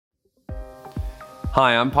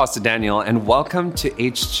Hi, I'm Pastor Daniel, and welcome to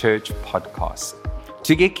Edge Church Podcast.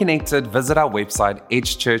 To get connected, visit our website,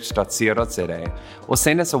 edgechurch.co.za, or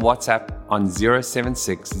send us a WhatsApp on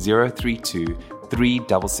 076 032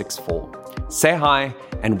 3664. Say hi,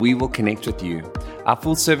 and we will connect with you. Our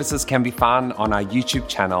full services can be found on our YouTube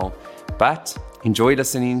channel, but enjoy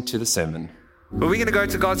listening to the sermon. Well, we're going to go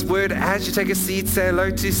to God's Word. As you take a seat, say hello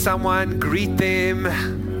to someone, greet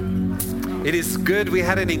them. It is good. We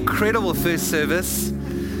had an incredible first service.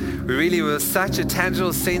 We really were such a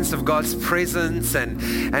tangible sense of God's presence and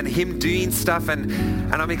Him doing stuff. And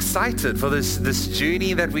I'm excited for this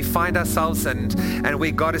journey that we find ourselves and where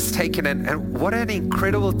God has taken. And what an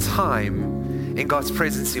incredible time in God's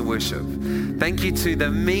presence in worship. Thank you to the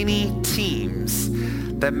many teams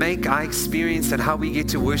that make our experience and how we get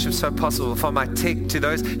to worship so possible. From my tech to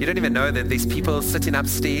those, you don't even know that there's people sitting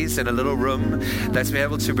upstairs in a little room that's been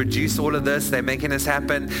able to produce all of this. They're making this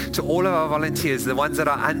happen. To all of our volunteers, the ones that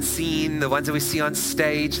are unseen, the ones that we see on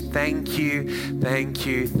stage, thank you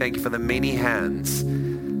for the many hands,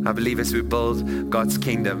 I believe, as we build God's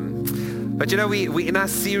kingdom. But you know, we in our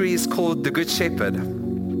series called The Good Shepherd,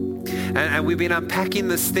 and we've been unpacking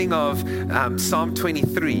this thing of Psalm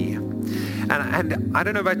 23. And I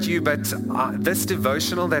don't know about you, but this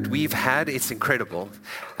devotional that we've had, it's incredible.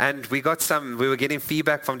 And we were getting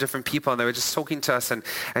feedback from different people, and they were just talking to us and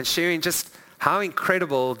sharing just how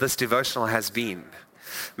incredible this devotional has been.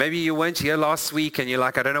 Maybe you weren't here last week and you're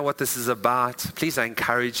like, I don't know what this is about. Please, I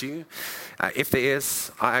encourage you. If there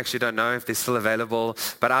is, I actually don't know if they're still available,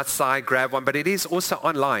 but outside, grab one. But it is also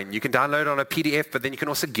online. You can download it on a PDF, but then you can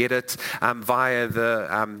also get it via the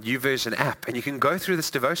YouVersion app, and you can go through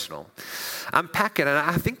this devotional, unpack it. And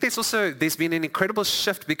I think there's been an incredible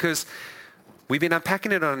shift because we've been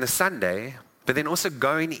unpacking it on a Sunday, but then also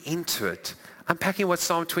going into it, unpacking what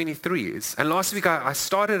Psalm 23 is. And last week I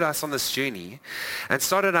started us on this journey and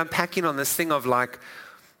started unpacking on this thing of like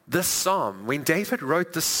this psalm. When David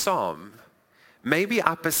wrote this psalm, maybe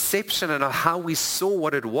our perception and how we saw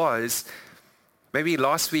what it was, maybe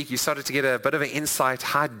last week you started to get a bit of an insight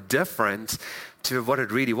how different to what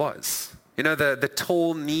it really was. You know, the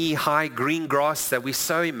tall, knee-high green grass that we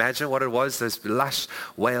so imagine what it was, those lush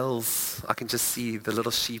Wales. I can just see the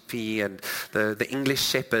little sheepy and the English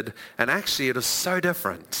shepherd. And actually, it was so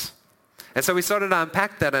different. And so we started to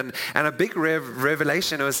unpack that. And a big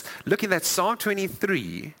revelation was looking at Psalm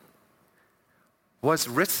 23 was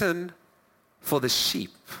written for the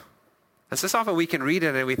sheep. And so often we can read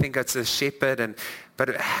it and we think it's a shepherd, but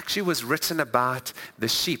it actually was written about the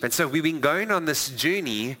sheep. And so we've been going on this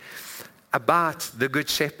journey about the Good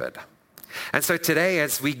Shepherd. And so today,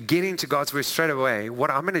 as we get into God's Word straight away, what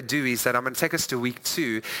I'm going to do is that I'm going to take us to week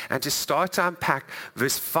 2 and just start to unpack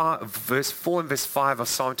verse 4 and verse 5 of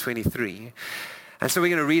Psalm 23. And so we're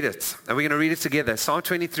going to read it, and we're going to read it together. Psalm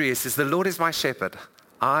 23, it says, "The Lord is my shepherd,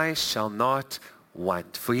 I shall not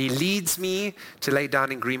want. For He leads me to lay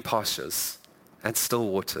down in green pastures and still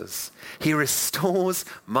waters. He restores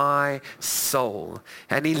my soul,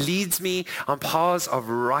 and He leads me on paths of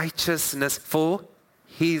righteousness for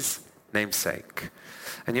His name's sake.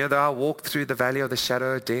 And though I walk through the valley of the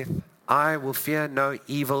shadow of death, I will fear no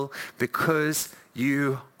evil, because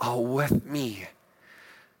You are with me.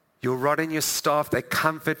 Your rod and Your staff, they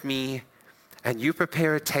comfort me, and You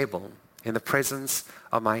prepare a table in the presence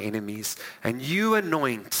of my enemies, and You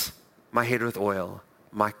anoint my head with oil.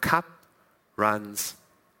 My cup runs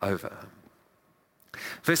over."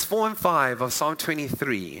 Verse 4 and 5 of Psalm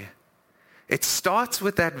 23, it starts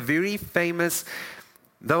with that very famous,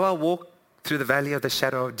 "Though I walk through the valley of the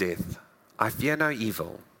shadow of death, I fear no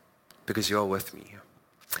evil, because You are with me."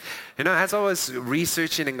 You know, as I was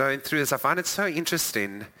researching and going through this, I find it so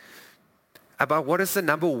interesting about what is the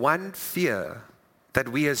number one fear that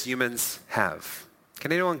we as humans have.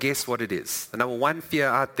 Can anyone guess what it is? The number one fear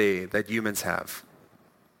out there that humans have.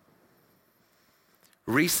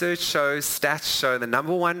 Research shows, stats show, the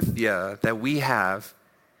number one fear that we have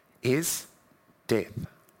is death.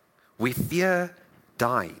 We fear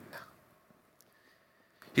dying.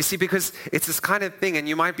 You see, because it's this kind of thing, and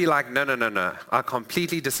you might be like, no, I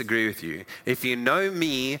completely disagree with you. If you know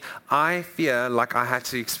me, I fear, like I had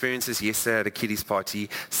to experience this yesterday at a kiddies party,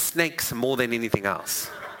 snakes more than anything else.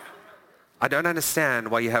 I don't understand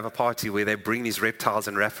why you have a party where they bring these reptiles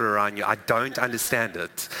and wrap it around you. I don't understand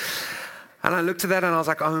it. And I looked at that and I was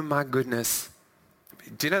like, oh my goodness.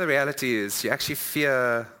 Do you know the reality is you actually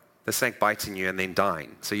fear the snake biting you and then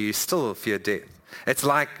dying. So you still fear death. It's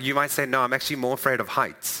like you might say, no, I'm actually more afraid of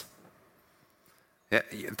heights. Yeah,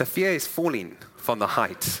 the fear is falling from the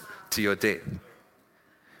height to your death.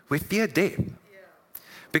 We fear death.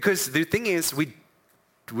 Because the thing is, we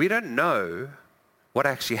don't know what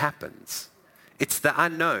actually happens. It's the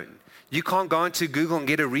unknown. You can't go into Google and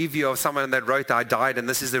get a review of someone that wrote, I died, and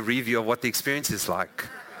this is the review of what the experience is like.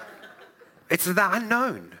 It's the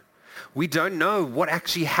unknown. We don't know what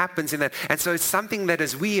actually happens in that. And so it's something that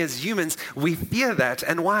as humans, we fear that.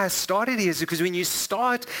 And why I started here is because when you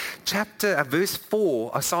start verse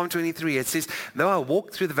 4 of Psalm 23, it says, though I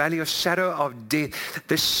walk through the valley of shadow of death,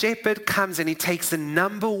 the shepherd comes and he takes the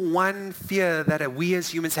number one fear that we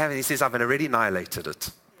as humans have, and he says, I've already annihilated it.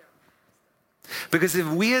 Because if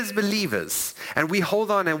we as believers, and we hold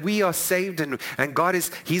on and we are saved and God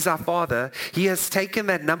He's our Father, He has taken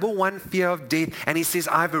that number one fear of death and He says,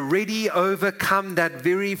 I've already overcome that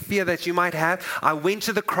very fear that you might have. I went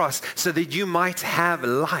to the cross so that you might have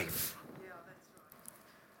life.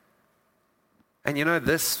 And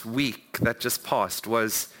this week that just passed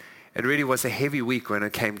it really was a heavy week when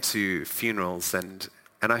it came to funerals. And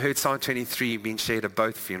I heard Psalm 23 being shared at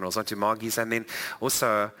both funerals, onto Margie's, and then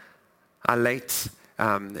also our late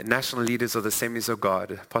national leaders of the Assemblies of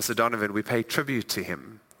God, Pastor Donovan, we paid tribute to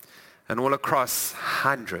him. And all across,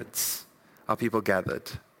 hundreds of people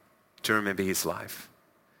gathered to remember his life.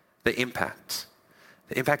 The impact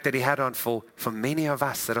that he had on for many of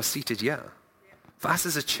us that are seated here. For us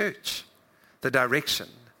as a church, the direction.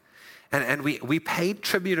 And we paid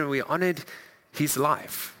tribute and we honored his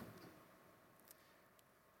life.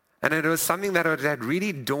 And it was something that had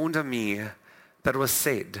really dawned on me that was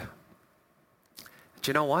said. Do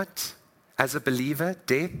you know what? As a believer,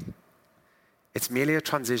 death, it's merely a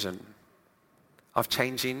transition of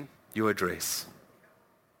changing your address.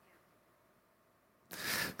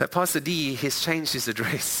 That Pastor D has changed his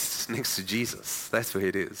address next to Jesus. That's where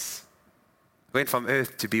it is. Went from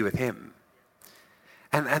earth to be with him.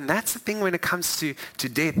 And that's the thing when it comes to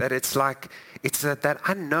death, that it's that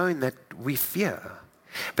unknown that we fear.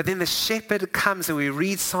 But then the shepherd comes and we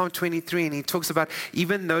read Psalm 23 and he talks about,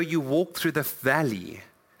 even though you walk through the valley,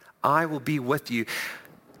 I will be with you.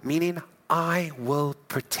 Meaning, I will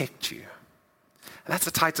protect you. And that's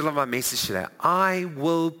the title of my message today. I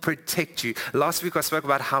will protect you. Last week I spoke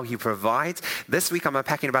about how he provides. This week I'm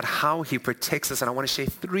unpacking about how he protects us. And I want to share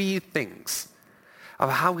 3 things of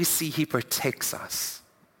how we see he protects us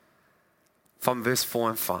from verse 4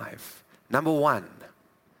 and 5. Number 1,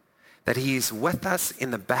 that he is with us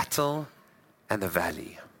in the battle and the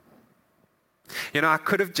valley. I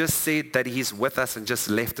could have just said that he's with us and just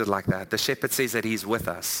left it like that. The shepherd says that he's with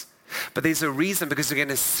us. But there's a reason, because we're going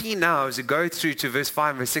to see now as we go through to verse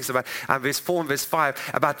 5 and verse 6, about verse 4 and verse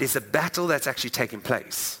 5, about there's a battle that's actually taking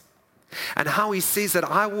place. And how he says that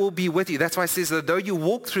I will be with you. That's why he says that though you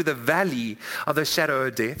walk through the valley of the shadow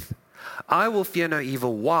of death, I will fear no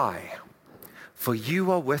evil. Why? For you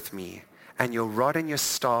are with me, and your rod and your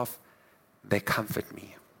staff, they comfort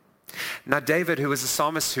me. Now David, who was a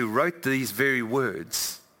psalmist who wrote these very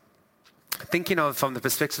words, thinking of from the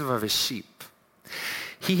perspective of a sheep,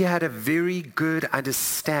 he had a very good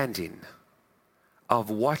understanding of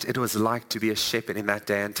what it was like to be a shepherd in that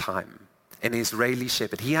day and time, an Israeli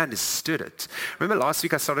shepherd. He understood it. Remember last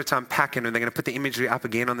week I started to unpack, and they're going to put the imagery up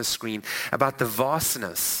again on the screen, about the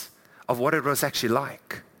vastness of what it was actually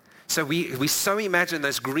like. So we so imagine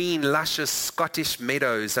those green, luscious Scottish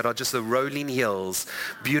meadows that are just the rolling hills,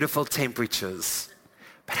 beautiful temperatures.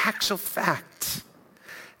 But actual fact,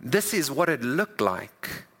 this is what it looked like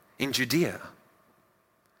in Judea.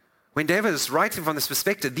 When David was writing from this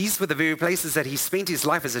perspective, these were the very places that he spent his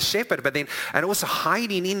life as a shepherd, and also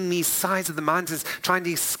hiding in these sides of the mountains, trying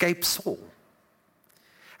to escape Saul.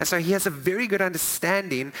 And so he has a very good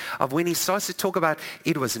understanding of when he starts to talk about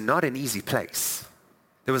it was not an easy place.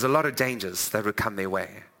 There was a lot of dangers that would come their way.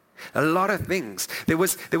 A lot of things. There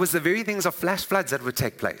was the very things of flash floods that would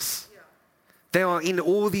take place. They are in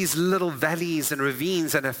all these little valleys and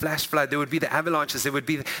ravines, and a flash flood. There would be the avalanches. There would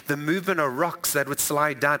be the movement of rocks that would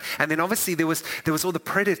slide down. And then obviously there was all the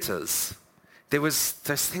predators. There was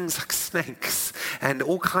those things like snakes and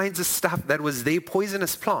all kinds of stuff that was there,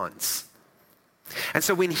 poisonous plants. And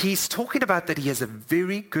so when he's talking about that, he has a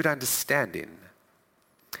very good understanding.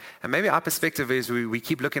 And maybe our perspective is we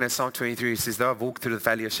keep looking at Psalm 23. It says, though I've walked through the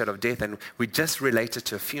valley of shadow of death, and we just relate it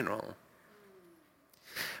to a funeral.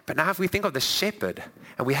 But now if we think of the shepherd,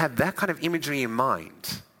 and we have that kind of imagery in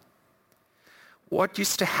mind, what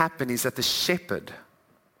used to happen is that the shepherd,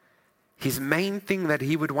 his main thing that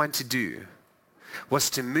he would want to do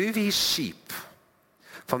was to move his sheep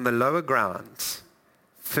from the lower ground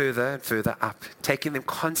further and further up, taking them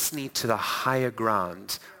constantly to the higher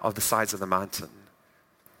ground of the sides of the mountain.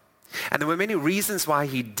 And there were many reasons why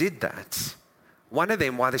he did that. One of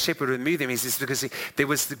them, why the shepherd would move them, is because there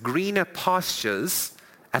was the greener pastures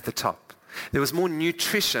at the top. There was more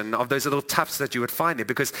nutrition of those little tufts that you would find there,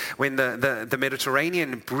 because when the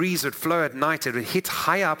Mediterranean breeze would flow at night, it would hit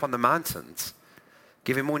high up on the mountains,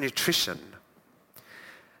 giving more nutrition.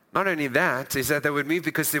 Not only that, is that they would move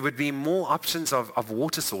because there would be more options of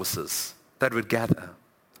water sources that would gather.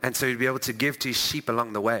 And so he'd be able to give to his sheep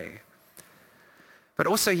along the way. But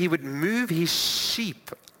also he would move his sheep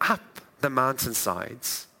up the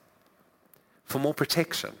mountainsides for more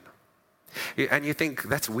protection. And you think,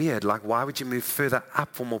 that's weird. Like, why would you move further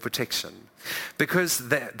up for more protection? Because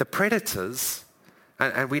the predators,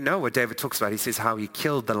 and we know what David talks about. He says how he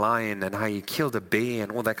killed the lion and how he killed a bear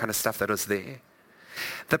and all that kind of stuff that was there.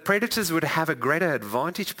 The predators would have a greater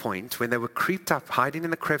advantage point when they were creeped up, hiding in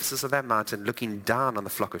the crevices of that mountain, looking down on the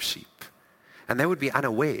flock of sheep. And they would be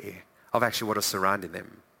unaware of actually what was surrounding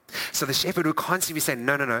them. So the shepherd would constantly be saying,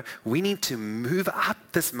 no, we need to move up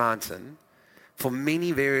this mountain for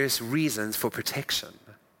many various reasons for protection.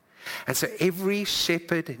 And so every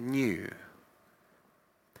shepherd knew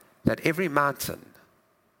that every mountain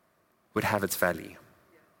would have its valley.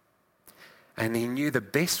 And he knew the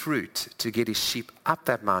best route to get his sheep up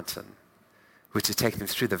that mountain was to take them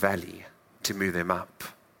through the valley to move them up.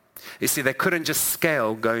 You see, they couldn't just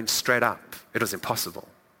scale going straight up. It was impossible.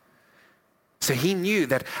 So he knew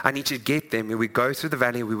that I need to get them. We would go through the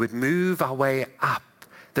valley. We would move our way up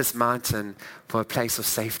this mountain for a place of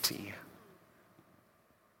safety.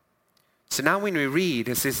 So now when we read,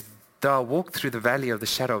 it says, though I walk through the valley of the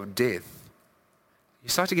shadow of death, you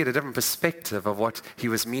start to get a different perspective of what he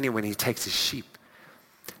was meaning when he takes his sheep.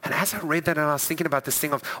 And as I read that and I was thinking about this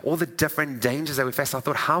thing of all the different dangers that we face, I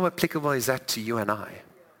thought, how applicable is that to you and I?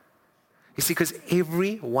 You see, because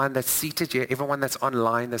everyone that's seated here, everyone that's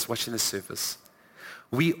online, that's watching the service,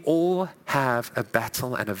 we all have a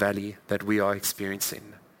battle and a valley that we are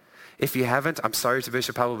experiencing. If you haven't, I'm sorry to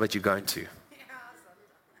Bishop Hubble, but you're going to.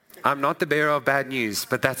 I'm not the bearer of bad news,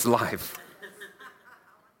 but that's life.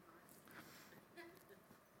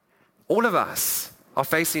 All of us are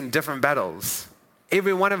facing different battles.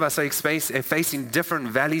 Every one of us are facing different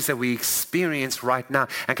valleys that we experience right now.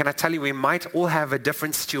 And can I tell you, we might all have a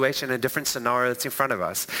different situation, a different scenario that's in front of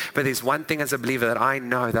us. But there's one thing as a believer that I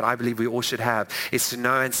know, that I believe we all should have, is to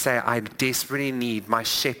know and say, I desperately need my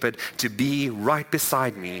shepherd to be right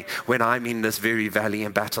beside me when I'm in this very valley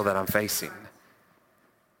and battle that I'm facing.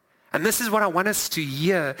 And this is what I want us to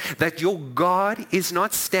hear, that your God is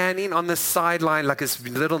not standing on the sideline like this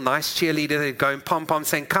little nice cheerleader going pom-pom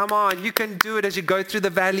saying, come on, you can do it as you go through the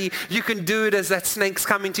valley. You can do it as that snake's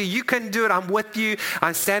coming to you. You can do it. I'm with you.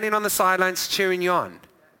 I'm standing on the sidelines cheering you on.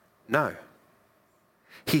 No.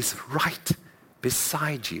 He's right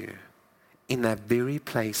beside you in that very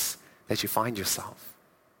place that you find yourself.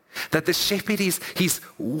 That the shepherd he's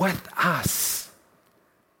with us.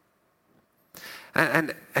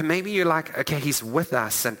 And maybe you're like, okay, he's with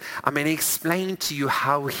us. And I'm going to explain to you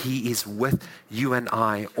how he is with you and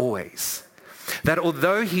I always. That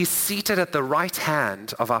although he's seated at the right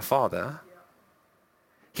hand of our Father,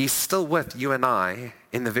 he's still with you and I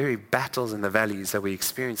in the very battles and the valleys that we're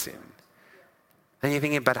experiencing. And you're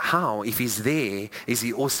thinking, but how? If he's there, is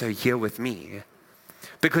he also here with me?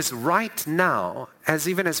 Because right now,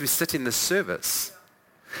 even as we sit in the service,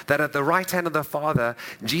 that at the right hand of the Father,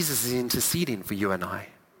 Jesus is interceding for you and I.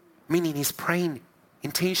 Meaning he's praying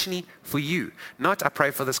intentionally for you. Not I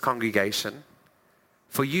pray for this congregation.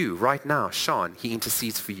 For you right now, Sean, he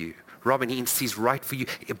intercedes for you. Robin, he intercedes right for you.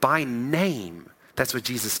 By name, that's what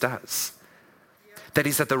Jesus does. That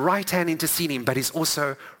he's at the right hand interceding, but he's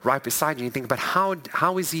also right beside you. You think, but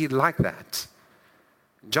how is he like that?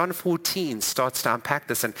 John 14 starts to unpack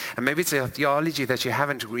this, and maybe it's a theology that you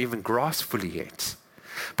haven't even grasped fully yet.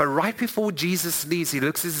 But right before Jesus leaves, he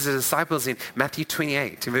looks at his disciples in Matthew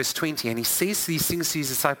 28, in verse 20, and he says these things to his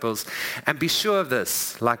disciples, and be sure of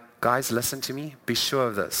this, like, guys, listen to me, be sure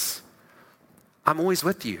of this. I'm always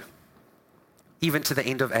with you, even to the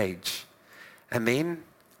end of age. And then,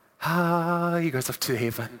 he goes off to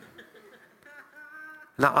heaven.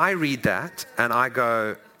 Now, I read that, and I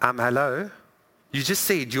go, hello? You just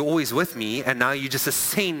said you're always with me, and now you just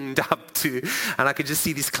ascend up to, and I could just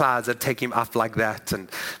see these clouds that take him up like that, and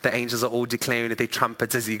the angels are all declaring at their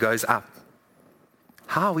trumpets as he goes up.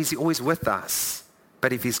 How is he always with us,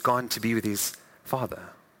 but if he's gone to be with his Father?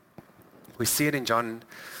 We see it in John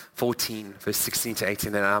 14, verse 16 to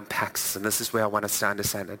 18, and it unpacks, and this is where I want us to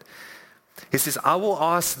understand it. He says, I will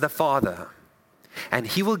ask the Father, and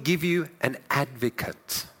he will give you an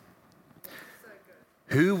advocate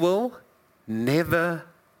who will never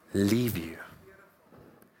leave you.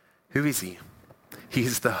 Who is he? He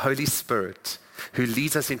is the Holy Spirit who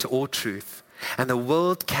leads us into all truth. And the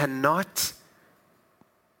world cannot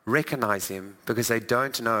recognize him because they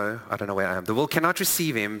don't know, I don't know where I am. The world cannot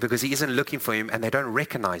receive him because he isn't looking for him and they don't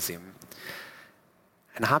recognize him.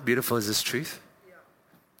 And how beautiful is this truth?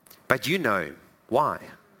 But you know him. Why?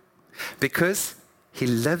 Because he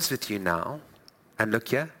lives with you now. And look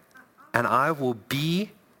here. And I will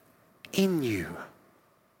be in you.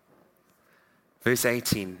 Verse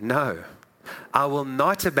 18. No, I will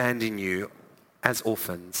not abandon you as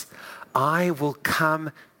orphans. I will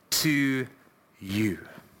come to you.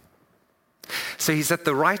 So he's at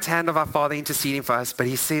the right hand of our Father interceding for us, but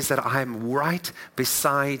he says that I'm right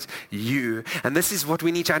beside you. And this is what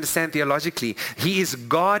we need to understand theologically.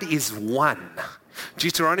 God is one.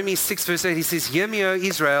 Deuteronomy 6 verse 8, he says, hear me, O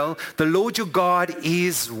Israel, the Lord your God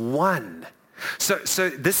is one. So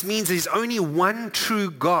this means there's only one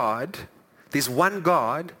true God. There's one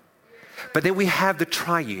God. But then we have the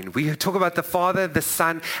triune. We talk about the Father, the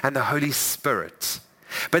Son, and the Holy Spirit.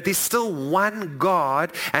 But there's still one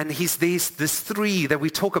God, and there's this three that we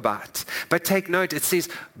talk about. But take note, it says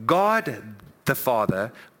God the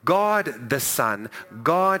Father, God the Son,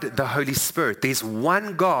 God the Holy Spirit. There's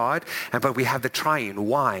one God, but we have the triune.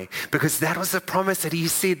 Why? Because that was the promise that he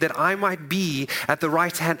said that I might be at the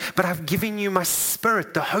right hand, but I've given you my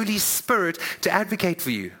Spirit, the Holy Spirit, to advocate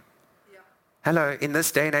for you. Hello, in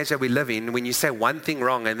this day and age that we live in, when you say one thing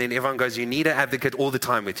wrong and then everyone goes, you need an advocate all the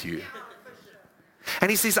time with you.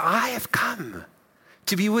 And he says, I have come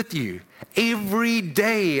to be with you. Every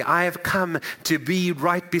day I have come to be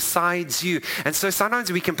right beside you. And so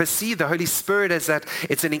sometimes we can perceive the Holy Spirit as that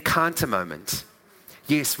it's an encounter moment.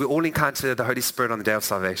 Yes, we all encounter the Holy Spirit on the day of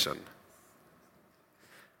salvation.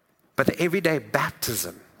 But the everyday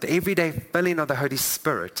baptism, the everyday filling of the Holy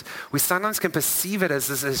Spirit, we sometimes can perceive it as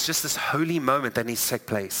just this holy moment that needs to take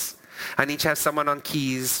place. I need to have someone on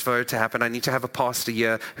keys for it to happen. I need to have a pastor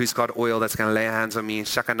here who's got oil that's going to lay hands on me, and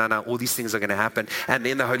shakanana, all these things are going to happen, and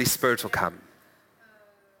then the Holy Spirit will come.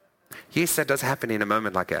 Yes, that does happen in a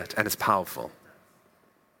moment like that, and it's powerful.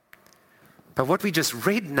 But what we just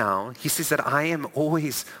read now, he says that I am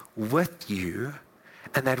always with you,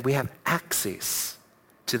 and that we have access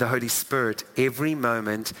to the Holy Spirit every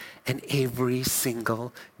moment and every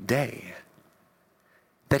single day.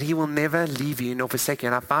 That he will never leave you nor forsake you.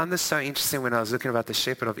 And I found this so interesting when I was looking about the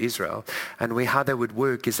shepherd of Israel and how that would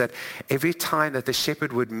work is that every time that the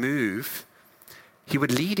shepherd would move, he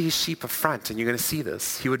would lead his sheep up front, and you're going to see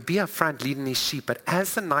this. He would be up front leading his sheep, but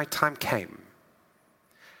as the nighttime came,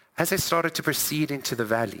 as they started to proceed into the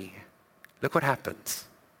valley, look what happens.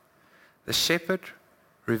 The shepherd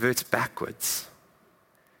reverts backwards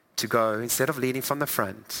to go, instead of leading from the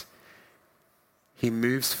front, he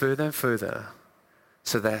moves further and further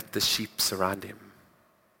so that the sheep surround him.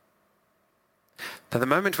 At the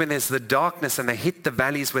moment when there's the darkness and they hit the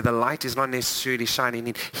valleys where the light is not necessarily shining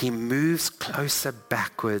in, he moves closer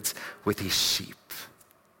backwards with his sheep.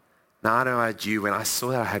 Now, I don't know about you, when I saw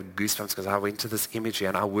that I had goosebumps because I went to this imagery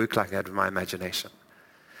and I work like that with my imagination.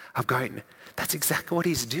 I'm going, that's exactly what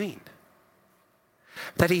he's doing.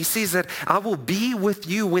 That he says that I will be with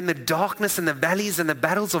you when the darkness and the valleys and the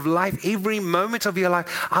battles of life, every moment of your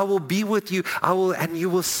life, I will be with you.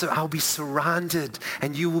 I'll be surrounded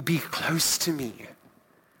and you will be close to me.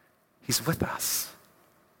 He's with us.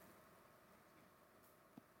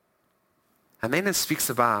 And then it speaks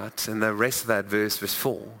about, in the rest of that verse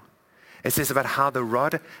 4, it says about how the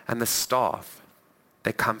rod and the staff,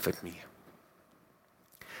 they comfort me.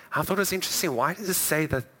 I thought it was interesting. Why does it say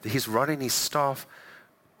that his rod and his staff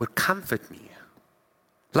would comfort me?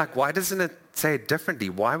 Like, why doesn't it say it differently?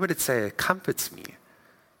 Why would it say it comforts me?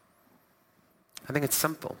 I think it's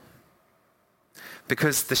simple.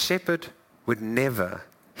 Because the shepherd would never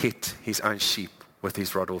hit his own sheep with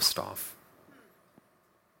his rod or staff.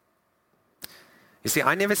 You see,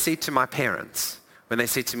 I never said to my parents, when they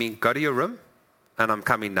said to me, go to your room, and I'm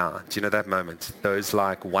coming now. Do you know that moment? Those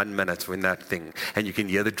like 1 minute when that thing, and you can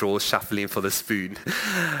hear the drawers shuffling for the spoon.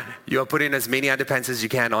 You are putting as many underpants as you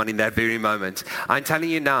can on in that very moment. I'm telling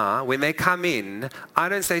you now, when they come in, I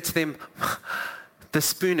don't say to them, the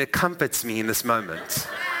spoon, it comforts me in this moment.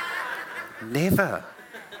 Never.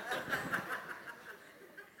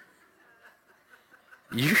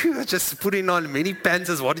 You are just putting on many pants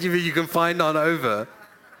as whatever you can find on over.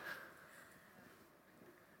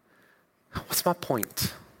 What's my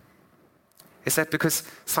point? Is that because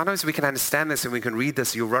sometimes we can understand this and we can read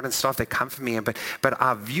this, your rod and staff, they comfort me, but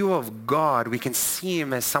our view of God, we can see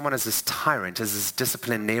him as someone, as this tyrant, as this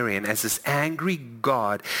disciplinarian, as this angry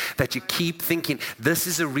God that you keep thinking, this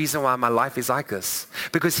is the reason why my life is like this.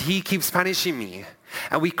 Because he keeps punishing me.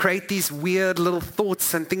 And we create these weird little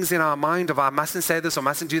thoughts and things in our mind of, I mustn't say this or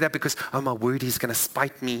mustn't do that because, oh my word, he's going to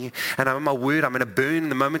spite me. And oh my word, I'm going to burn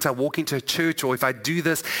the moment I walk into a church, or if I do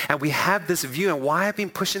this. And we have this view. And why have I been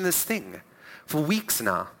pushing this thing for weeks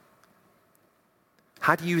now?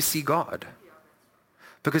 How do you see God?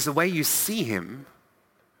 Because the way you see him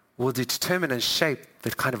will determine and shape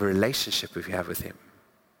the kind of a relationship we have with him.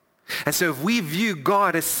 And so if we view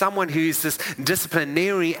God as someone who's this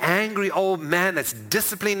disciplinary, angry old man that's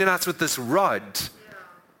disciplining us with this rod,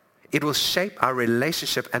 it will shape our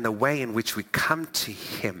relationship and the way in which we come to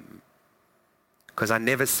him. Because I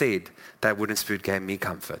never said that wooden spoon gave me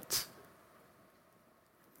comfort.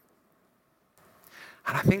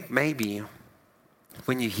 And I think maybe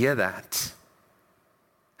when you hear that,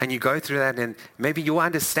 and you go through that, and maybe your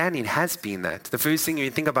understanding has been that. The first thing you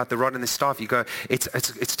think about the rod and the staff, you go, it's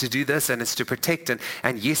to do this and it's to protect. And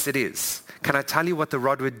yes, it is. Can I tell you what the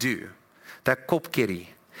rod would do? That kopkeri,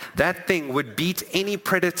 that thing would beat any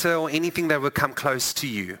predator or anything that would come close to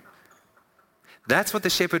you. That's what the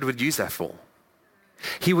shepherd would use that for.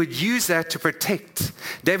 He would use that to protect.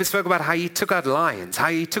 David spoke about how he took out lions, how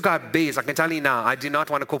he took out bears. I can tell you now, I do not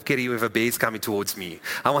want a kopkeri with a bear's coming towards me.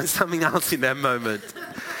 I want something else in that moment.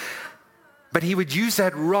 But he would use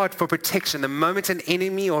that rod for protection. The moment an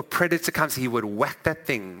enemy or predator comes, he would whack that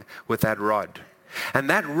thing with that rod. And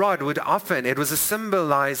that rod would often, it was a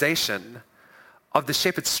symbolization of the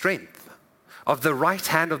shepherd's strength, of the right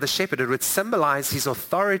hand of the shepherd. It would symbolize his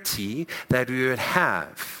authority that we would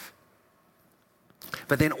have.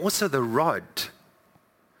 But then also the rod,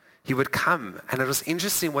 he would come, and it was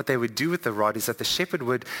interesting what they would do with the rod is that the shepherd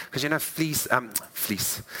would, because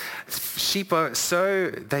sheep are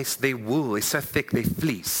their wool is so thick, their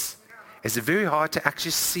fleece. It's very hard to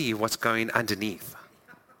actually see what's going underneath.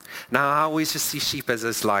 Now, I always just see sheep as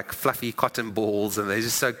this like fluffy cotton balls, and they're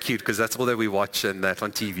just so cute because that's all that we watch and that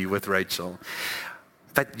on TV with Rachel.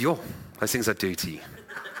 But those things are dirty.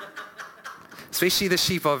 Especially the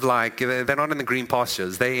sheep of they're not in the green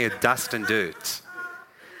pastures. They're dust and dirt.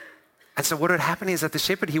 And so what would happen is that the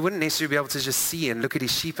shepherd, he wouldn't necessarily be able to just see and look at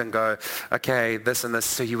his sheep and go, okay, this and this.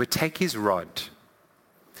 So he would take his rod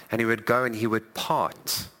and he would go and he would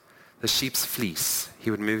part the sheep's fleece. He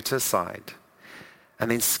would move to the side. And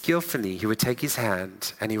then skillfully, he would take his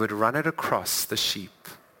hand and he would run it across the sheep,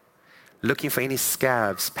 looking for any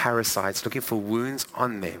scabs, parasites, looking for wounds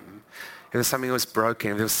on them. If there was something that was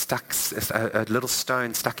broken, if there was stuck, a little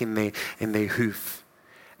stone stuck in their hoof.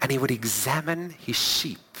 And he would examine his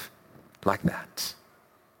sheep like that.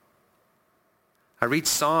 I read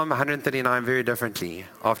Psalm 139 very differently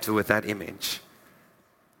after with that image.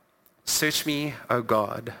 Search me, O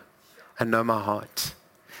God, and know my heart.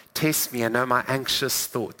 Test me and know my anxious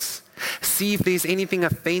thoughts. See if there's anything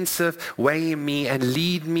offensive way in me and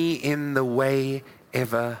lead me in the way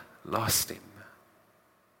everlasting.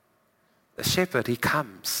 The shepherd, he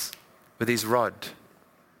comes with his rod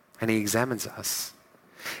and he examines us.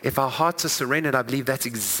 If our hearts are surrendered, I believe that's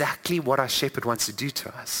exactly what our shepherd wants to do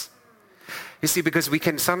to us. You see, because we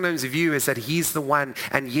can sometimes view as that he's the one,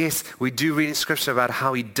 and yes, we do read in scripture about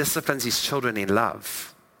how he disciplines his children in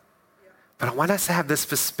love. But I want us to have this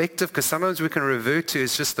perspective because sometimes we can revert to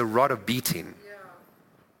it's just the rod of beating.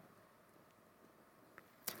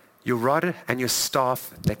 Your rod and your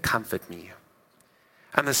staff, they comfort me.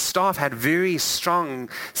 And the staff had very strong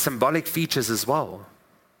symbolic features as well.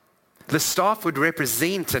 The staff would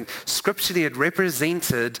represent, and scripturally it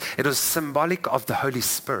was symbolic of the Holy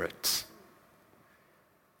Spirit.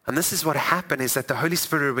 And this is what happened, is that the Holy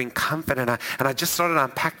Spirit would bring comfort, and I just started to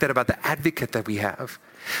unpack that about the advocate that we have.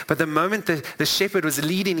 But the moment the shepherd was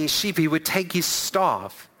leading his sheep, he would take his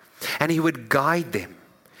staff and he would guide them.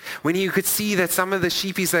 When you could see that some of the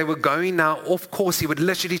sheepies, they were going now off course, he would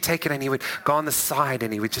literally take it and he would go on the side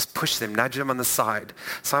and he would just push them, nudge them on the side.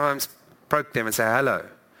 Sometimes poke them and say, hello,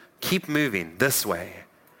 keep moving this way.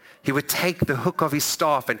 He would take the hook of his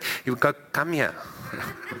staff and he would go, come here.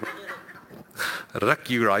 Ruck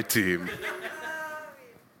you right to him.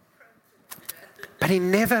 But he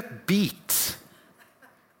never beat.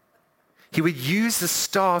 He would use the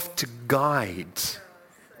staff to guide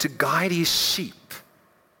his sheep.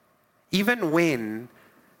 Even when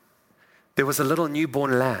there was a little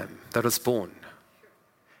newborn lamb that was born.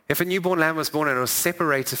 If a newborn lamb was born and it was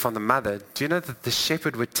separated from the mother, do you know that the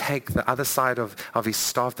shepherd would take the other side of his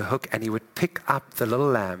staff, the hook, and he would pick up the little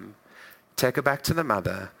lamb, take her back to the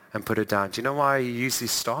mother, and put it down. Do you know why he used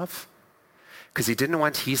his staff? Because he didn't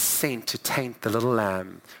want his scent to taint the little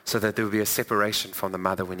lamb so that there would be a separation from the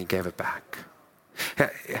mother when he gave it back.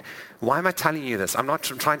 Why am I telling you this? I'm not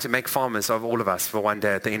trying to make farmers of all of us for one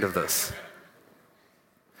day at the end of this.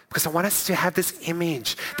 Because I want us to have this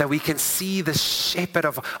image that we can see the shepherd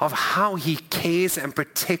of how he cares and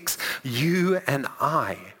protects you and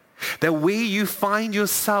I. That where you find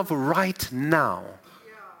yourself right now,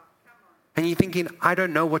 and you're thinking, I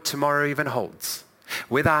don't know what tomorrow even holds.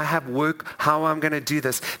 Whether I have work, how I'm going to do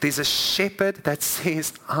this. There's a shepherd that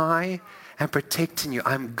says, I am protecting you.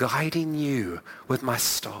 I'm guiding you with my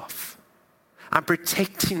staff. I'm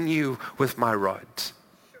protecting you with my rod.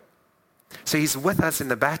 So he's with us in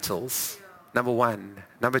the battles, number one.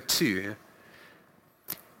 Number two,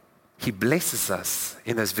 he blesses us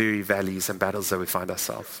in those very valleys and battles that we find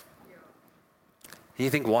ourselves. And you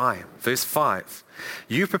think, why? Verse 5,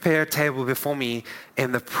 you prepare a table before me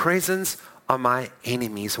in the presence of my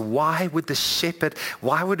enemies. Why would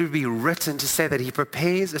it be written to say that he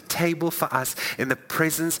prepares a table for us in the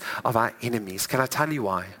presence of our enemies? Can I tell you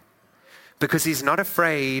why? Because he's not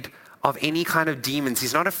afraid of any kind of demons.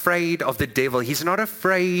 He's not afraid of the devil. He's not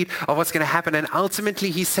afraid of what's going to happen. And ultimately,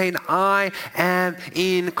 he's saying, I am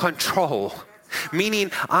in control.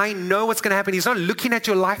 Meaning, I know what's going to happen. He's not looking at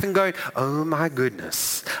your life and going, oh my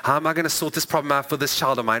goodness, how am I going to sort this problem out for this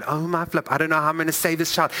child of mine? Oh my flip, I don't know how I'm going to save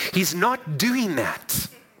this child. He's not doing that.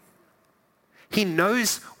 He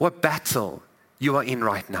knows what battle you are in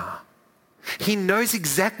right now. He knows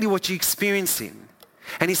exactly what you're experiencing.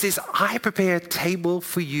 And he says, I prepare a table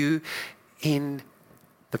for you in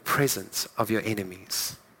the presence of your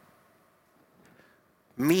enemies.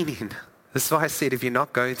 Meaning, this is why I said, if you're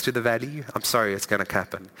not going through the valley, I'm sorry, it's going to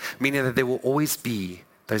happen. Meaning that there will always be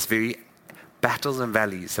those very battles and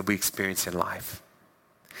valleys that we experience in life.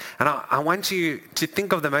 And I want you to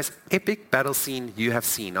think of the most epic battle scene you have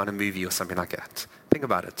seen on a movie or something like that. Think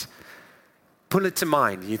about it. Pull it to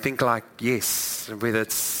mind. You think like, yes, whether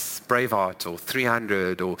it's Braveheart or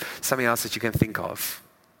 300 or something else that you can think of.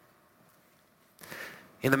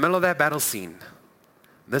 In the middle of that battle scene,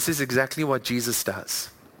 this is exactly what Jesus does.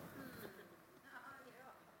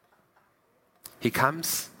 He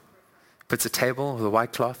comes, puts a table with a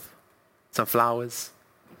white cloth, some flowers,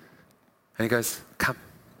 and he goes, come,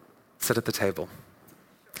 sit at the table.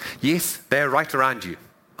 Yes, they're right around you.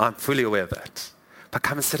 I'm fully aware of that. But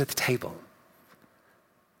come and sit at the table.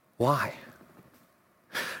 Why?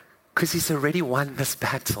 Because he's already won this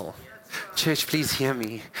battle. Church, please hear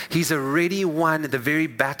me. He's already won the very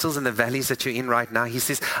battles and the valleys that you're in right now. He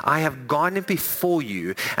says, I have gone before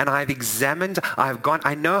you and I have examined,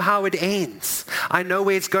 I know how it ends. I know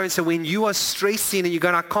where it's going. So when you are stressing and you're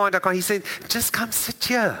going, I can't, he said, just come sit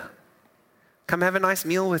here. Come have a nice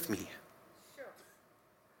meal with me.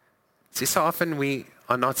 See, so often we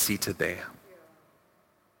are not seated there.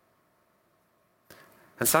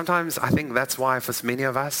 And sometimes I think that's why for many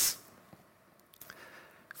of us,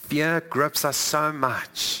 fear grips us so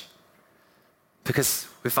much because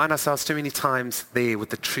we find ourselves too many times there with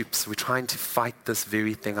the troops. We're trying to fight this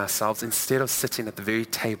very thing ourselves instead of sitting at the very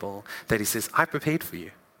table that he says, I prepared for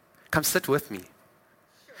you. Come sit with me.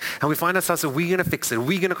 And we find ourselves, are we going to fix it? Are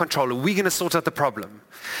we going to control it? Are we going to sort out the problem?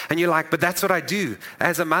 And you're like, but that's what I do.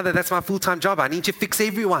 As a mother, that's my full-time job. I need to fix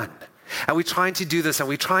everyone. And we're trying to do this and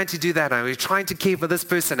we're trying to do that and we're trying to care for this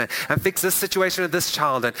person and fix this situation with this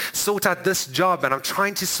child and sort out this job and I'm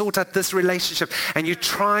trying to sort out this relationship. And you're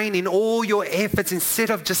trying in all your efforts instead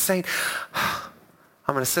of just saying,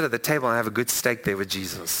 I'm going to sit at the table and have a good steak there with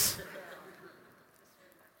Jesus.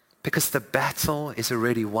 Because the battle is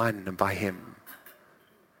already won by him.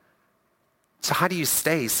 So how do you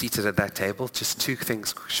stay seated at that table? Just two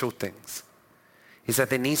things, short things. Is that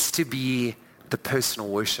there needs to be the personal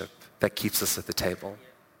worship that keeps us at the table.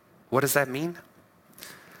 What does that mean?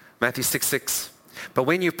 Matthew 6:6. But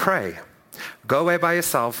when you pray, go away by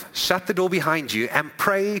yourself, shut the door behind you, and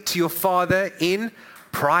pray to your Father in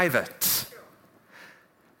private.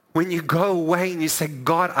 When you go away and you say,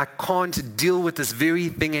 God, I can't deal with this very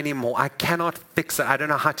thing anymore. I cannot fix it. I don't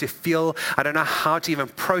know how to feel. I don't know how to even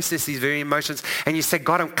process these very emotions. And you say,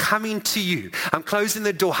 God, I'm coming to you. I'm closing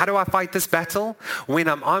the door. How do I fight this battle? When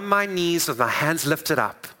I'm on my knees with my hands lifted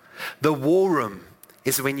up. The war room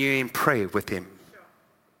is when you're in prayer with him.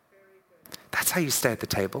 That's how you stay at the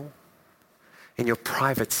table. In your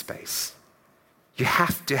private space. You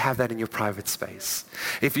have to have that in your private space.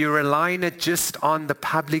 If you're relying it just on the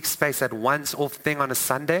public space, that once-off thing on a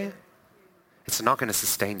Sunday, it's not going to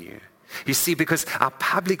sustain you. You see, because our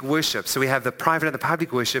public worship, so we have the private and the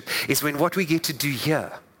public worship, is when what we get to do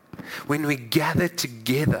here, when we gather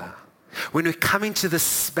together, when we come into the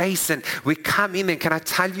space and we come in, and can I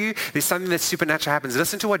tell you, there's something that supernatural happens.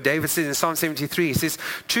 Listen to what David says in Psalm 73. He says,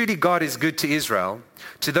 truly God is good to Israel,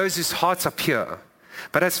 to those whose hearts are pure.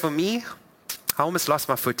 But as for me, I almost lost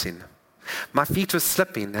my footing. My feet were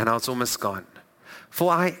slipping and I was almost gone.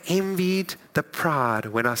 For I envied the proud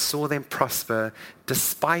when I saw them prosper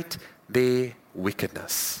despite their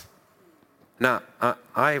wickedness. Now,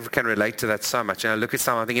 I can relate to that so much. I look at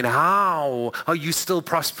someone thinking, how are you still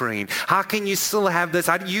prospering? How can you still have this?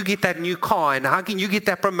 How do you get that new car? And how can you get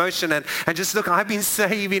that promotion? And just look, I've been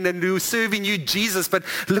saving and serving you, Jesus, but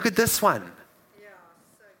look at this one. Yeah,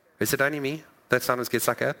 so good. Is it only me that sometimes gets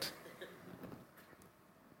like that?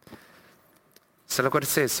 So look what it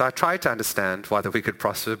says. So I tried to understand why the wicked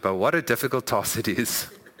prosper, but what a difficult task it is.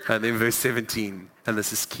 And then verse 17, and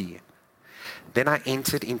this is key. Then I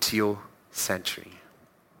entered into your sanctuary.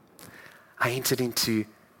 I entered into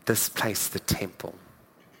this place, the temple.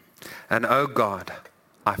 And oh God,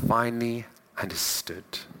 I finally understood.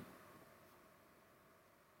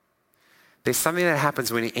 There's something that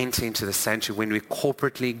happens when we enter into the sanctuary, when we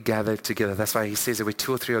corporately gather together. That's why he says that where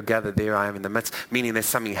 2 or 3 are gathered, there I am in the midst, meaning that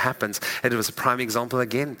something happens. And it was a prime example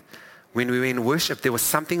again. When we were in worship, there was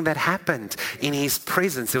something that happened in his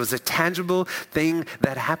presence. There was a tangible thing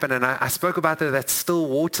that happened. And I spoke about that still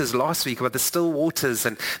waters last week, about the still waters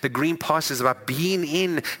and the green pastures, about being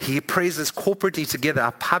in his presence corporately together,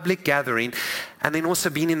 a public gathering, and then also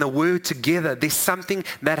being in the word together. There's something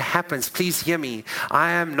that happens. Please hear me.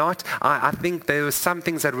 I think there were some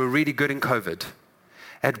things that were really good in COVID.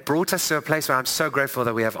 It brought us to a place where I'm so grateful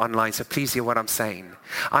that we have online. So please hear what I'm saying.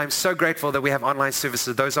 I'm so grateful that we have online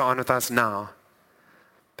services. Those are on with us now.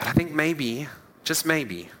 But I think maybe, just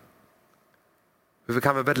maybe, we've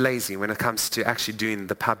become a bit lazy when it comes to actually doing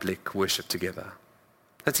the public worship together.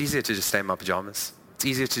 It's easier to just stay in my pajamas. It's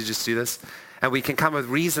easier to just do this. And we can come with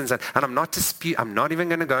reasons. And I'm not even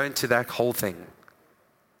going to go into that whole thing.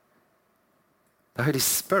 The Holy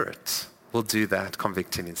Spirit will do that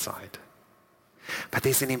convicting inside. But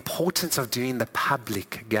there's an importance of doing the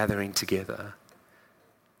public gathering together.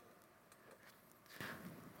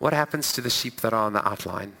 What happens to the sheep that are on the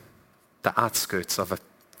outline, the outskirts of a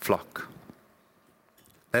flock?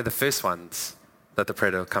 They're the first ones that the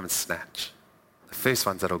predator will come and snatch. The first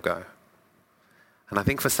ones that'll go. And I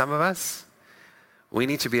think for some of us, we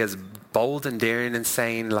need to be as bold and daring and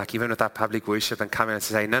saying, like even with our public worship, and come in and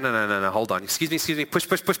say, no, hold on. Excuse me, push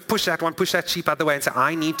that one, push that sheep out the way and say,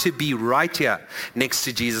 I need to be right here next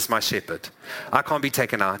to Jesus, my shepherd. I can't be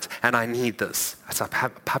taken out, and I need this. It's a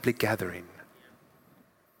public gathering.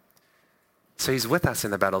 So he's with us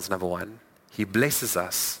in the battles, number 1. He blesses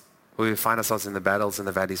us where we find ourselves in the battles and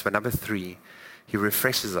the valleys. But number 3, he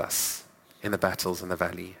refreshes us in the battles and the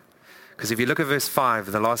valley. Because if you look at verse 5,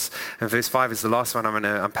 verse 5 is the last one I'm going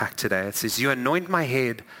to unpack today. It says, you anoint my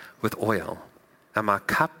head with oil, and my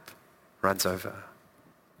cup runs over.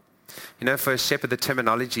 You know, for a shepherd, the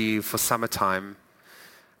terminology for summertime,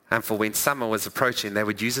 and for when summer was approaching, they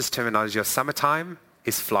would use this terminology of summertime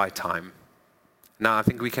is fly time. Now, I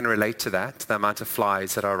think we can relate to that, the amount of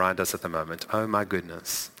flies that are around us at the moment. Oh my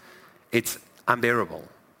goodness. It's unbearable.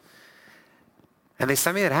 And there's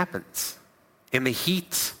something that happens. In the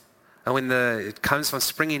heat, and when it comes from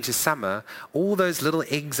spring into summer, all those little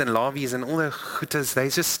eggs and larvae and all the chutas, they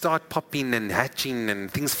just start popping and hatching and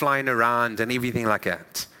things flying around and everything like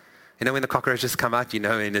that. You know, when the cockroaches come out, you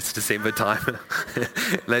know, and it's December time.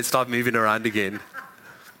 They start moving around again.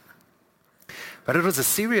 But it was a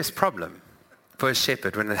serious problem for a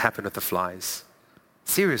shepherd when it happened with the flies.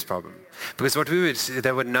 Serious problem. Because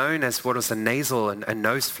they were known as what was a nasal and a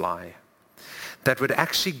nose fly. That would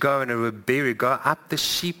actually go and it would go up the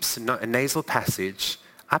sheep's nasal passage,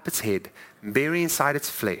 up its head, bury inside its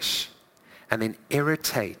flesh, and then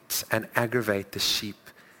irritate and aggravate the sheep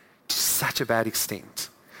to such a bad extent.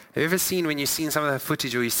 Have you ever seen, when you've seen some of that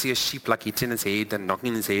footage where you see a sheep like hitting his head and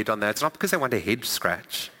knocking his head on that, it's not because they want a head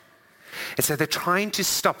scratch. It's that they're trying to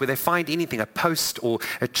stop, where they find anything, a post or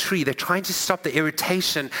a tree, they're trying to stop the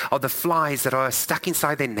irritation of the flies that are stuck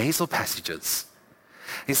inside their nasal passages.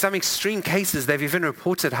 In some extreme cases, they've even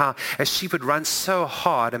reported how a sheep would run so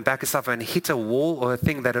hard and back itself and hit a wall or a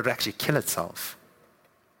thing that it would actually kill itself.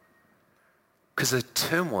 Because of the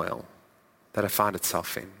turmoil that it found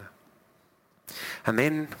itself in. And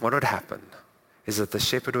then what would happen is that the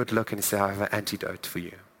shepherd would look and say, I have an antidote for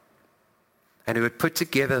you. And he would put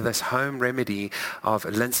together this home remedy of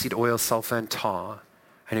linseed oil, sulfur, and tar.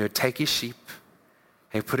 And he would take his sheep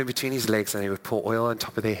and he would put it between his legs and he would pour oil on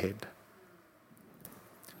top of their head.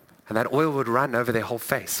 And that oil would run over their whole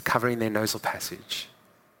face, covering their nasal passage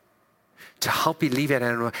to help alleviate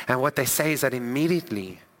it. And what they say is that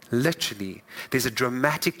immediately, literally, there's a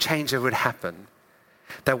dramatic change that would happen.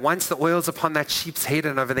 That once the oil's upon that sheep's head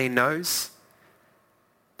and over their nose,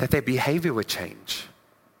 that their behavior would change.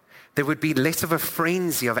 there would be less of a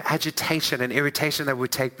frenzy of agitation and irritation that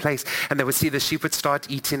would take place. And they would see the sheep would start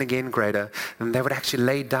eating again greater, and they would actually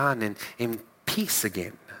lay down in peace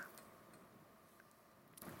again.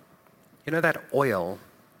 You know that oil,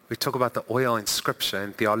 we talk about the oil in Scripture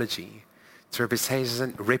and theology. It's a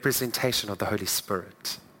representation of the Holy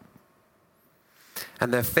Spirit.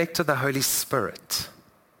 And the effect of the Holy Spirit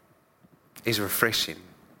is refreshing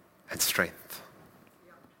and strength.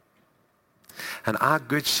 And our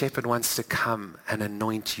Good Shepherd wants to come and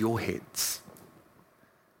anoint your heads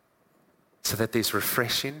so that there's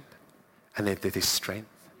refreshing and that there's strength.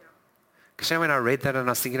 Because you know, when I read that and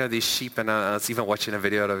I was thinking of these sheep, and I was even watching a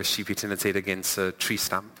video of a sheep hitting its head against a tree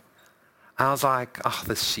stump. And I was like, oh,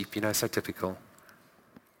 this sheep, so typical.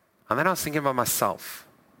 And then I was thinking about myself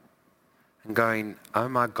and going, oh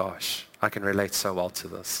my gosh, I can relate so well to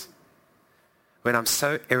this. When I'm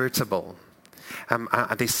so irritable,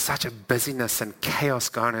 there's such a busyness and chaos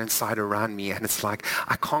going on inside around me, and it's like,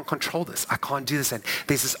 I can't control this, I can't do this, and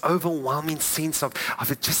there's this overwhelming sense of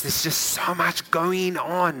it, there's just so much going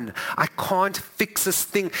on. I can't fix this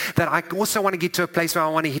thing, that I also want to get to a place where I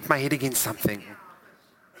want to hit my head against something.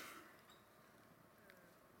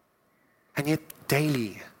 And yet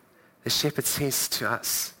daily, the shepherd says to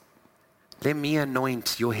us, let me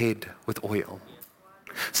anoint your head with oil,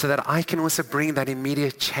 so that I can also bring that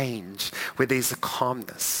immediate change where there's a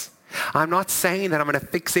calmness. I'm not saying that I'm going to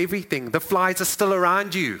fix everything. The flies are still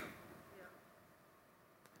around you.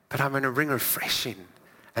 But I'm going to bring refreshing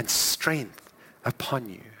and strength upon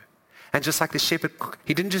you. And just like the shepherd,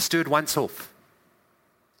 he didn't just do it once off.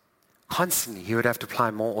 Constantly, he would have to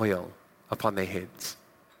apply more oil upon their heads.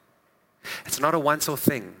 It's not a once-off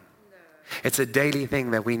thing. It's a daily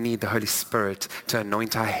thing that we need the Holy Spirit to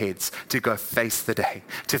anoint our heads, to go face the day,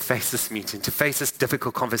 to face this meeting, to face this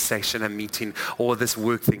difficult conversation and meeting, or this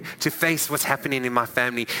work thing, to face what's happening in my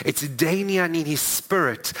family. It's daily I need His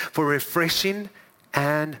Spirit for refreshing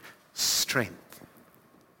and strength.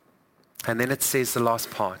 And then it says the last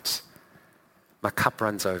part, my cup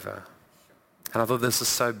runs over. And I thought this was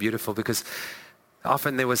so beautiful because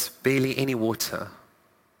often there was barely any water.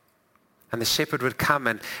 And the shepherd would come,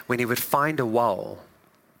 and when he would find a well,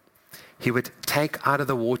 he would take out of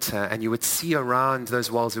the water, and you would see around those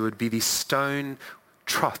wells there would be these stone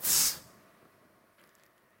troughs.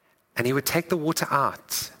 And he would take the water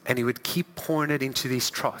out, and he would keep pouring it into these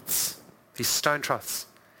troughs, these stone troughs,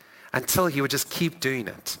 until he would just keep doing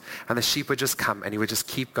it. And the sheep would just come, and he would just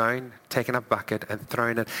keep going, taking a bucket and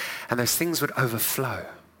throwing it, and those things would overflow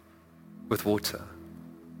with water.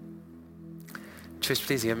 Church,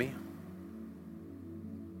 please hear me.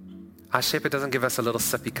 Our shepherd doesn't give us a little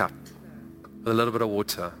sippy cup with a little bit of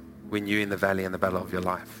water when you're in the valley in the battle of your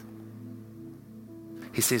life.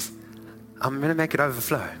 He says, I'm going to make it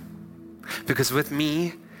overflow. Because with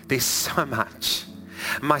me, there's so much.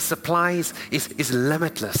 My supply is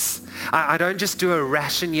limitless. I don't just do a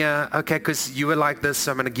ration here, okay, because you were like this,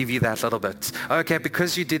 so I'm going to give you that little bit. Okay,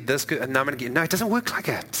 because you did this, and I'm going to give you. No, it doesn't work like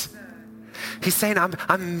that. He's saying,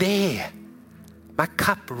 I'm there. My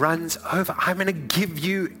cup runs over. I'm going to give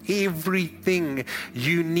you everything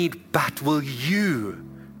you need, but will you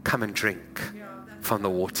come and drink from the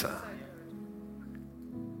water?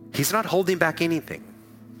 He's not holding back anything.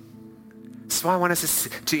 That's why I want us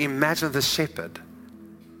to imagine the shepherd.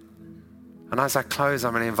 And as I close,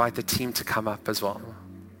 I'm going to invite the team to come up as well.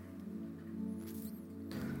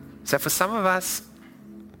 So for some of us,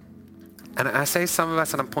 and I say some of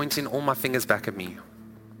us, and I'm pointing all my fingers back at me,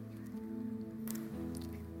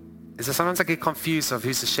 is that sometimes I get confused of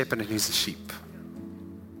who's the shepherd and who's the sheep.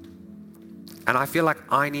 And I feel like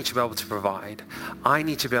I need to be able to provide. I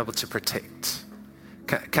need to be able to protect.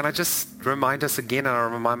 Can I just remind us again, and I'll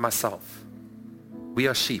remind myself, we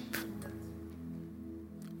are sheep.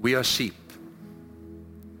 We are sheep.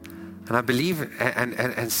 And I believe, and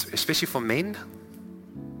especially for men,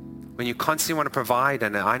 when you constantly want to provide,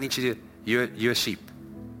 and I need you to, you're a sheep.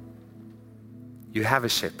 You have a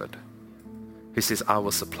shepherd who says, I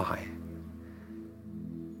will supply.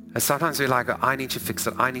 And sometimes we're like, I need to fix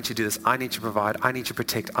it. I need to do this. I need to provide. I need to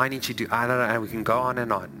protect. I need to do, I don't know, and we can go on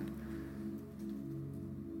and on.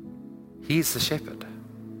 He's the shepherd.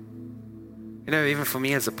 You know, even for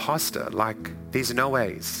me as a pastor, like, there's no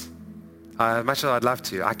ways. Much as I'd love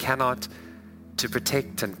to, I cannot to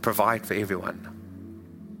protect and provide for everyone.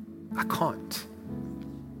 I can't.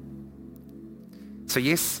 So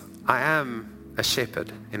yes, I am a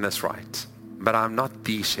shepherd in this right, but I'm not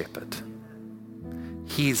the shepherd.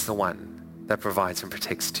 He's the one that provides and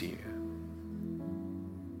protects to you.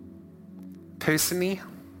 Personally,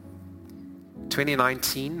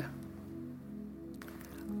 2019,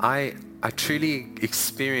 I I truly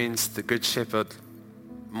experienced the Good Shepherd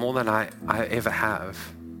more than I ever have.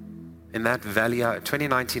 In that valley,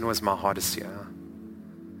 2019 was my hardest year.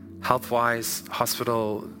 Health-wise,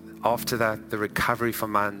 hospital, after that, the recovery for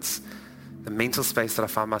months, the mental space that I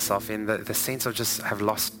found myself in, the sense of just I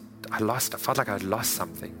felt like I had lost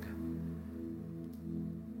something.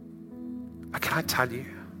 But can I tell you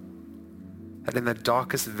that in the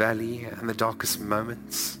darkest valley and the darkest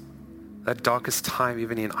moments, that darkest time,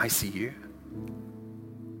 even in ICU,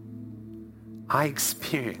 I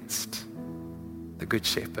experienced the Good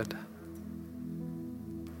Shepherd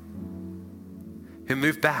who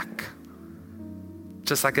moved back,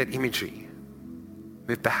 just like that imagery,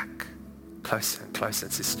 moved back closer and closer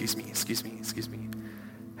and said, excuse me, excuse me, excuse me.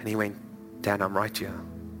 And he went, Dan, I'm right here.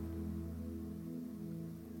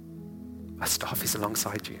 My staff is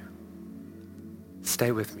alongside you.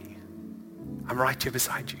 Stay with me. I'm right here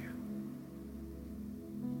beside you.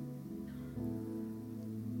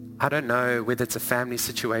 I don't know whether it's a family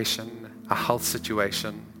situation, a health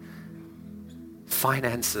situation,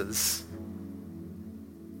 finances.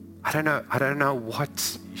 I don't know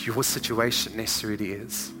what your situation necessarily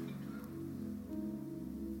is.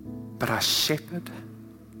 But our shepherd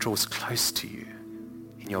draws close to you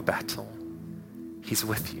in your battle. He's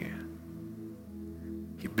with you.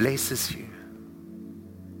 He blesses you.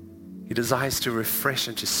 He desires to refresh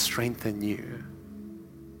and to strengthen you.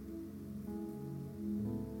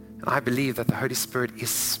 And I believe that the Holy Spirit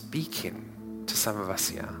is speaking to some of us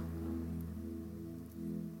here.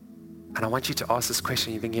 And I want you to ask this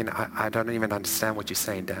question. You're thinking, I don't even understand what you're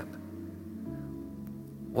saying, Dan.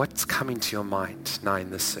 What's coming to your mind now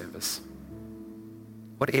in this service?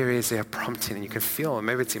 What areas they are prompting? And you can feel,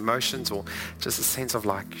 maybe it's emotions or just a sense of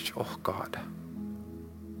like, oh God,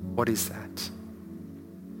 what is that?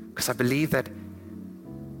 Because I believe that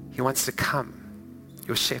he wants to come,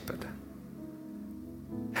 your shepherd.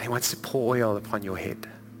 And he wants to pour oil upon your head.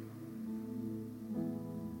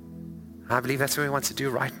 And I believe that's what he wants to do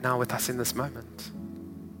right now with us in this moment.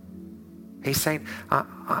 He's saying,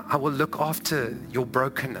 I will look after your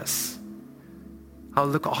brokenness. I'll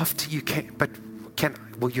look after you, but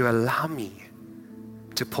will you allow me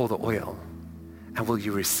to pour the oil? And will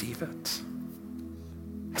you receive it?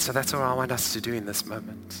 And so that's what I want us to do in this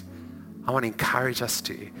moment. I want to encourage us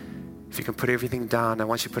to, if you can put everything down, and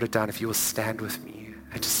once you put it down, if you will stand with me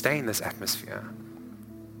and to stay in this atmosphere.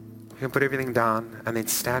 You can put everything down and then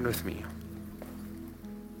stand with me.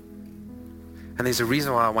 And there's a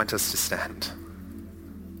reason why I want us to stand.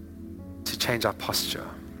 To change our posture.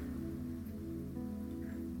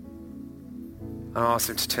 I asked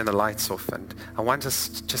him to turn the lights off, and I want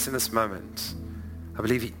us just in this moment, I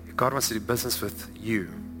believe God wants to do business with you.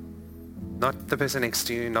 Not the person next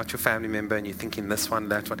to you, not your family member, and you're thinking this one,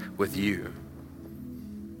 that one, with you.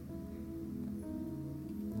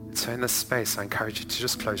 So in this space, I encourage you to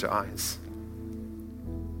just close your eyes.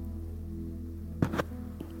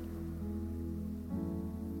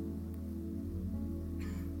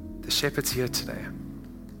 The shepherd's here today,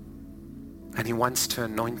 and he wants to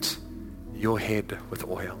anoint your head with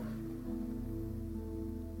oil.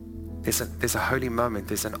 There's a holy moment,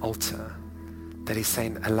 there's an altar that he's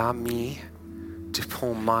saying, allow me to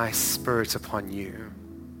pour my spirit upon you.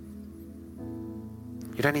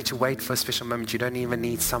 You don't need to wait for a special moment. You don't even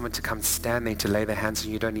need someone to come stand there to lay their hands on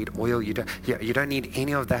you. You don't need oil. You don't need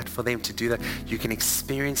any of that for them to do that. You can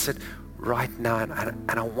experience it right now,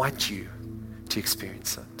 and I want you to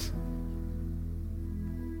experience it.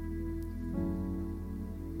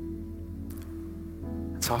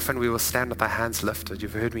 So often we will stand with our hands lifted.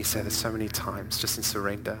 You've heard me say this so many times, just in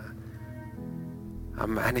surrender.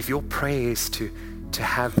 And if your prayer is to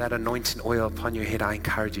have that anointing oil upon your head, I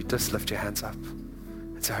encourage you, just lift your hands up.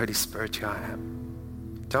 It's a Holy Spirit, here I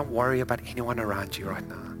am. Don't worry about anyone around you right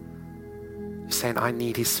now. You're saying, I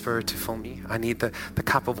need his Spirit to fill me. I need the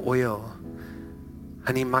cup of oil.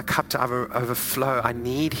 I need my cup to overflow. I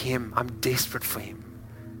need him. I'm desperate for him.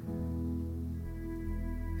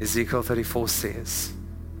 Ezekiel 34 says,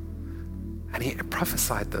 and he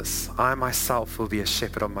prophesied this, I myself will be a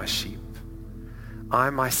shepherd of my sheep. I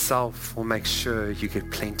myself will make sure you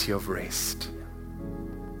get plenty of rest.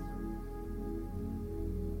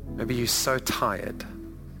 Maybe you're so tired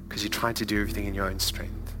because you're trying to do everything in your own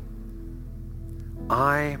strength.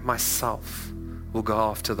 I myself will go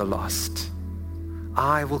after the lost.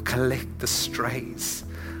 I will collect the strays.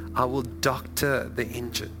 I will doctor the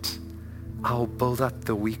injured. I will build up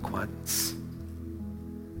the weak ones.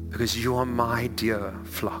 Because you are my dear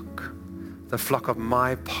flock, the flock of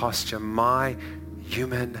my pasture, my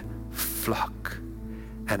human flock.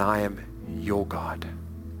 And I am your God,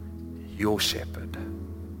 your shepherd.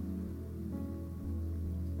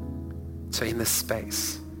 So in this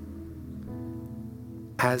space,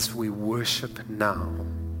 as we worship now,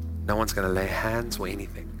 no one's going to lay hands or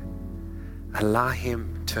anything. Allow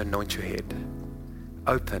him to anoint your head.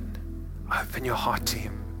 Open your heart to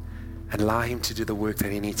him and allow him to do the work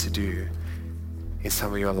that he needs to do in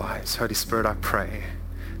some of your lives. Holy Spirit, I pray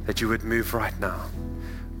that you would move right now.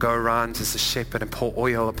 Go around as a shepherd and pour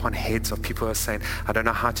oil upon heads of people who are saying, I don't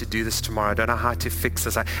know how to do this tomorrow. I don't know how to fix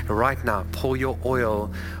this. Right now, pour your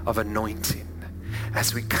oil of anointing.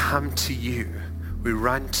 As we come to you, we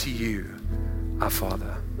run to you, our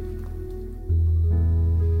Father.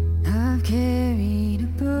 I've carried a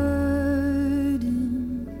burden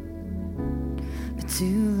for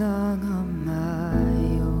too long on my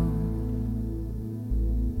own.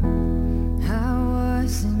 I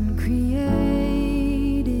wasn't created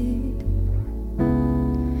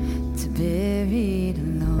to bear it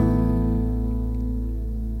alone.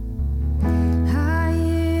 I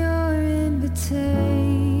hear your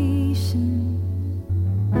invitation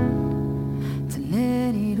to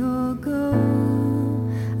let it all go.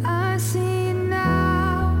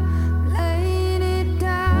 Laying it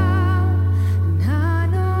down, and I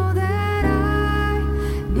know that I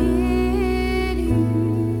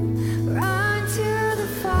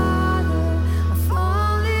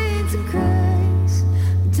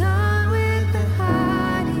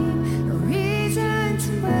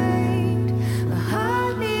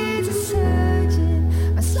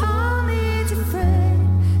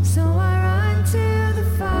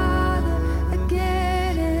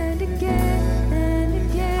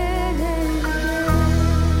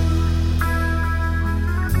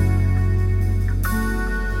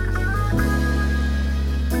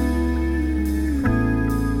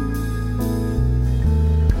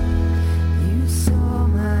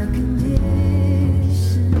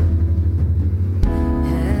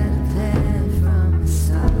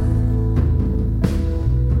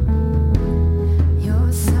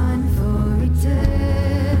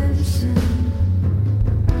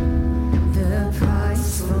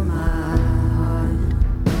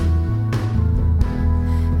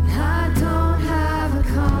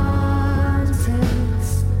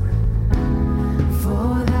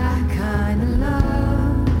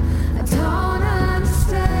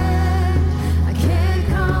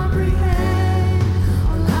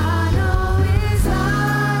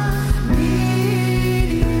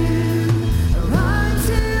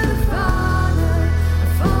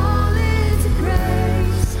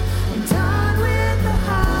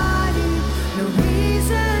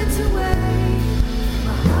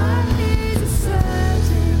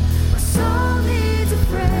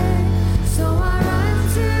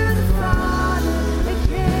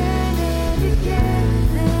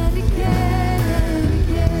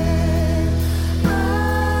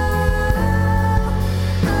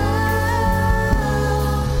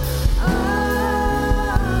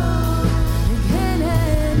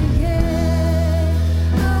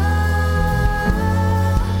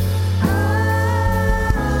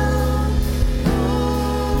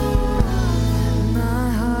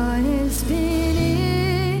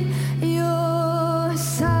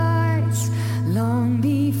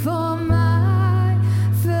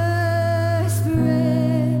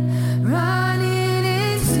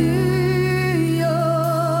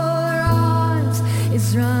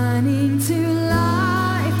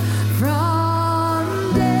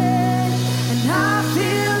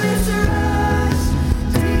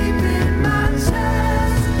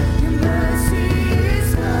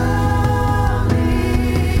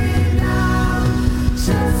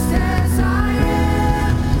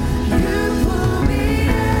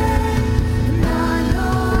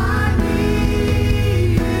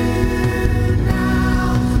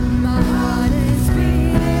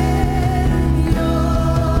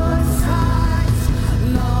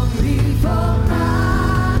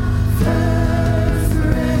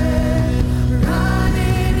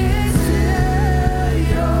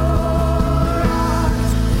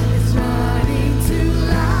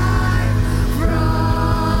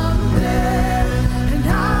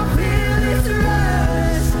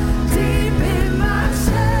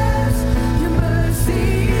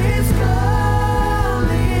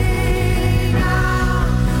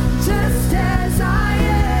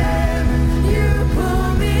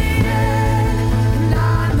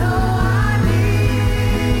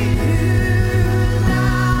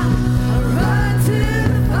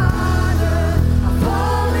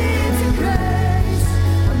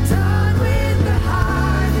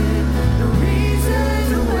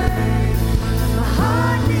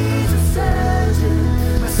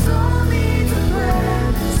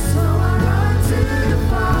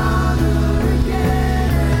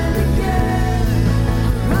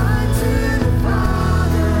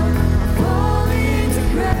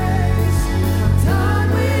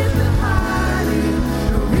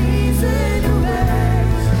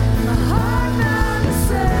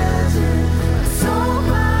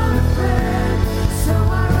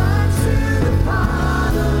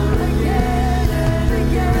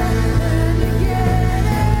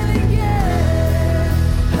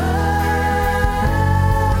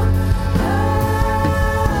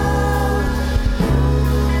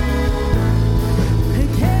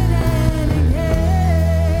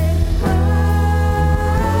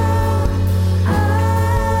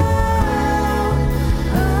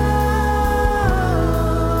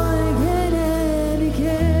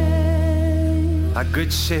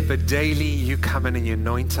good shepherd, daily you come in and you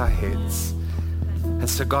anoint our heads. And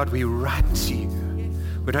so, God, we run to you.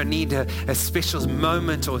 We don't need a special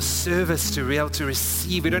moment or service to be able to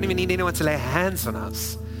receive. We don't even need anyone to lay hands on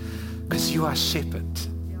us, because you are shepherd.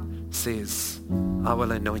 Says, I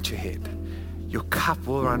will anoint your head. Your cup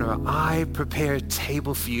will run over. I prepare a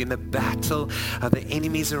table for you in the battle of the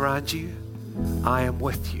enemies around you. I am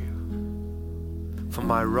with you. For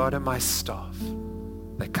my rod and my staff,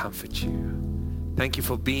 they comfort you. Thank you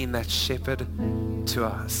for being that shepherd to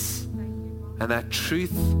us. And that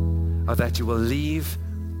truth of that you will leave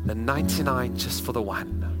the 99 just for the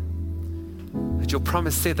one. That your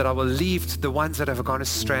promise said that I will leave the ones that have gone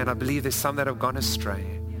astray. And I believe there's some that have gone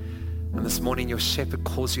astray. And this morning your shepherd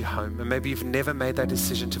calls you home. And maybe you've never made that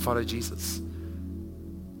decision to follow Jesus.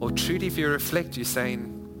 Or truly, if you reflect, you're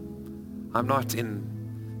saying, I'm not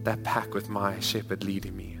in that pack with my shepherd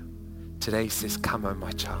leading me. Today he says, come home,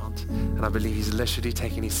 my child. And I believe he's literally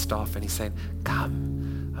taking his staff and he's saying,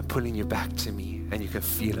 come, I'm pulling you back to me. And you can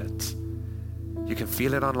feel it. You can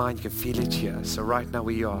feel it online, you can feel it here. So right now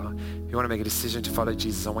where you are, if you want to make a decision to follow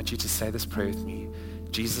Jesus, I want you to say this prayer with me.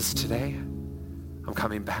 Jesus, today, I'm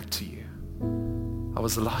coming back to you. I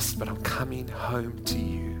was lost, but I'm coming home to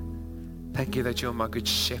you. Thank you that you're my good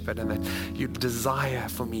shepherd and that you desire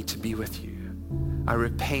for me to be with you. I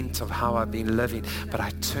repent of how I've been living, but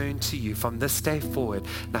I turn to you from this day forward.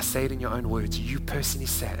 And I say it in your own words. You personally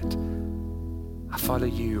said, I follow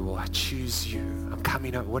you, or I choose you. I'm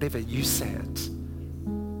coming home, whatever you said.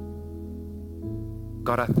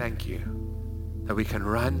 God, I thank you that we can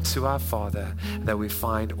run to our Father, that we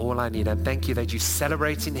find all I need. And thank you that you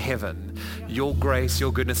celebrate in heaven your grace,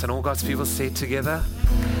 your goodness, and all God's people said together,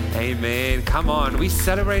 amen. Come on, we're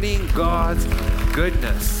celebrating God's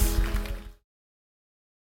goodness.